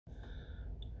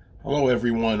Hello,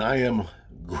 everyone. I am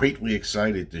greatly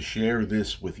excited to share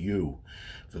this with you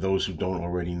for those who don't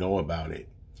already know about it.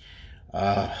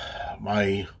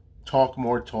 My Talk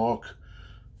More Talk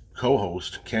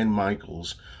co-host, Ken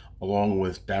Michaels, along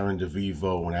with Darren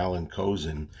DeVivo and Alan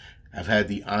Kozin, have had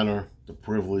the honor, the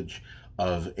privilege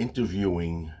of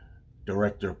interviewing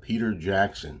director Peter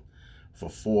Jackson for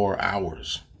 4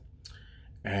 hours.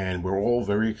 And we're all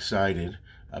very excited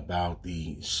about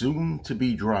the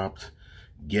soon-to-be-dropped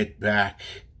Get Back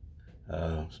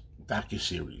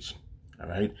docuseries. All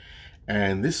right,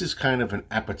 and this is kind of an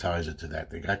appetizer to that.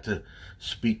 They got to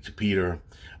speak to Peter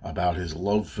about his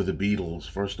love for the Beatles,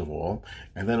 first of all,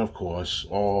 and then, of course,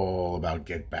 all about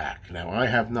Get Back. Now, I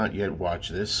have not yet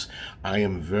watched this. I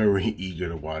am very eager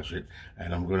to watch it,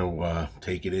 and I'm going to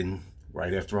take it in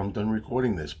right after I'm done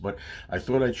recording this. But I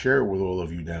thought I'd share it with all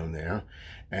of you down there.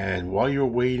 And while you're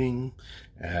waiting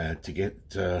to get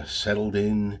settled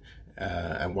in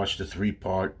and watch the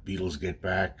three-part Beatles Get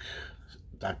Back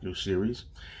docu-series,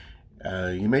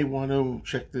 you may want to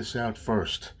check this out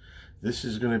first. This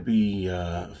is going to be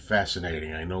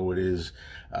fascinating. I know it is.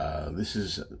 This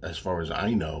is, as far as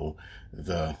I know,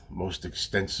 the most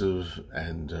extensive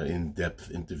and in-depth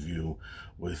interview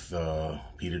with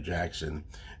Peter Jackson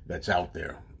that's out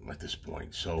there at this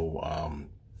point. So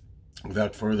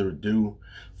without further ado,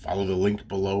 follow the link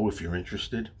below if you're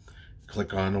interested.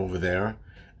 Click on over there,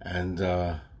 and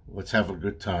let's have a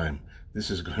good time.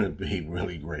 This is going to be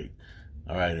really great.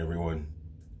 All right, everyone.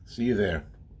 See you there.